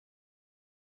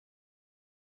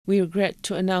We regret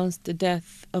to announce the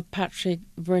death of Patrick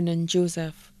Vernon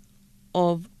Joseph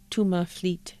of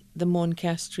Fleet, the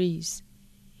Moncastries.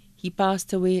 He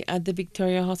passed away at the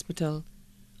Victoria Hospital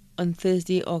on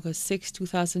Thursday, August 6,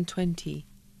 2020.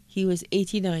 He was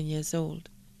 89 years old.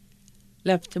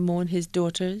 Left to mourn his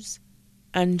daughters,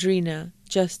 Andrina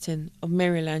Justin of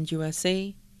Maryland,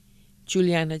 USA,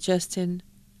 Juliana Justin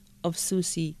of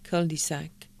Susie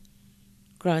Cul-de-sac.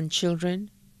 Grandchildren,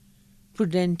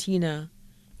 Prudentina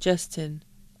Justin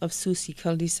of Susie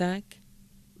Cul-de-sac,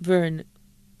 Vern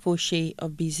Fauché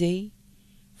of Bizet,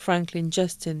 Franklin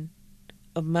Justin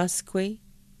of Masque,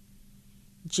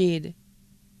 Jade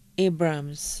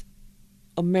Abrams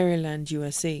of Maryland,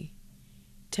 USA.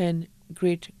 10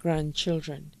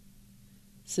 great-grandchildren.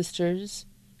 Sisters,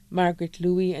 Margaret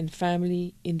Louis and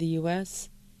family in the U.S.,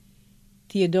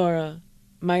 Theodora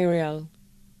Myriel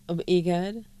of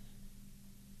Agad,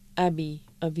 Abby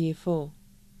of Yefo.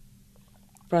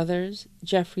 Brothers,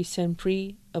 Jeffrey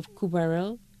Sempri of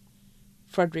Coubarel,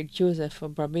 Frederick Joseph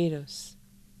of Barbados.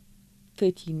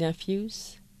 30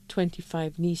 nephews,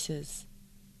 25 nieces.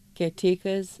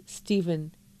 Caretakers,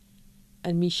 Stephen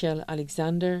and Michelle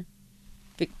Alexander,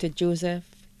 Victor Joseph,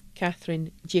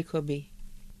 Catherine Jacobi.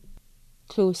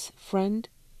 Close friend,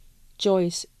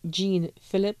 Joyce Jean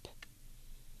Phillip.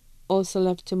 Also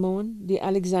left to mourn, the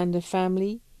Alexander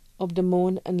family of the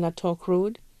Moan and Latok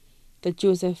Road, the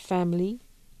Joseph family,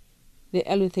 the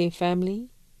Eluthe family,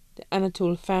 the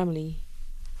Anatole family,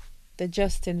 the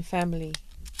Justin family.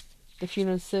 The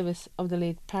funeral service of the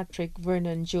late Patrick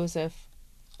Vernon Joseph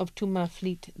of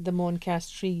Fleet, the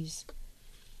Moncastries,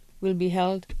 will be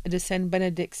held at the St.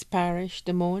 Benedict's Parish,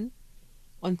 the Moan,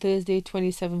 on Thursday,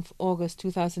 27th August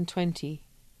 2020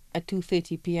 at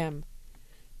 2:30 p.m.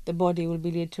 The body will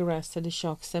be laid to rest at the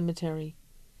Shock Cemetery.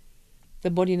 The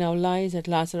body now lies at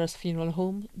Lazarus Funeral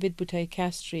Home, Vidbutey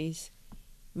Castries.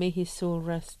 May his soul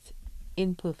rest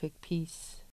in perfect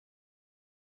peace.